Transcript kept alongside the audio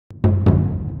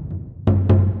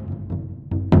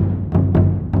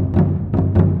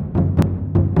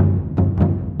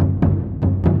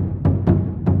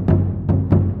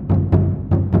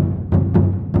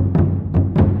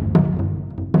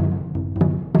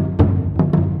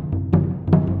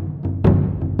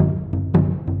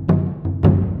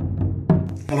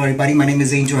everybody. My name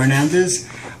is Angel Hernandez.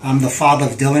 I'm the father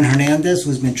of Dylan Hernandez,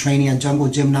 who's been training at Jungle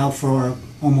Gym now for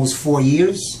almost 4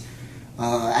 years.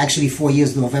 Actually 4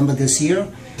 years, November this year.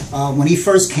 When he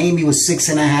first came, he was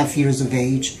 6.5 years of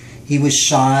age. He was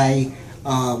shy,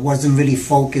 wasn't really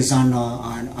focused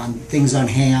on things on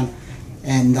hand.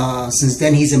 And since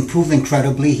then, he's improved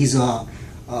incredibly. He's a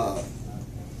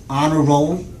honor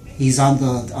roll. He's on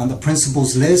the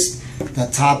principals list,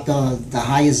 the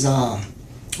highest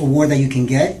award that you can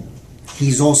get.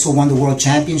 He's also won the world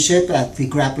championship at the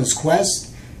Grappler's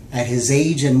Quest at his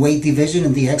age and weight division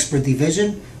in the expert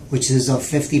division, which is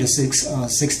 50 to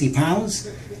 60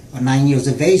 pounds, 9 years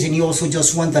of age. And he also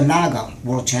just won the Naga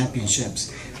World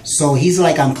Championships. So he's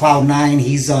like on cloud nine.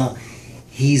 He's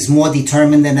more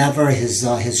determined than ever.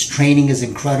 His training is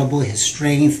incredible, his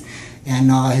strength,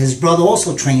 and his brother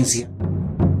also trains here.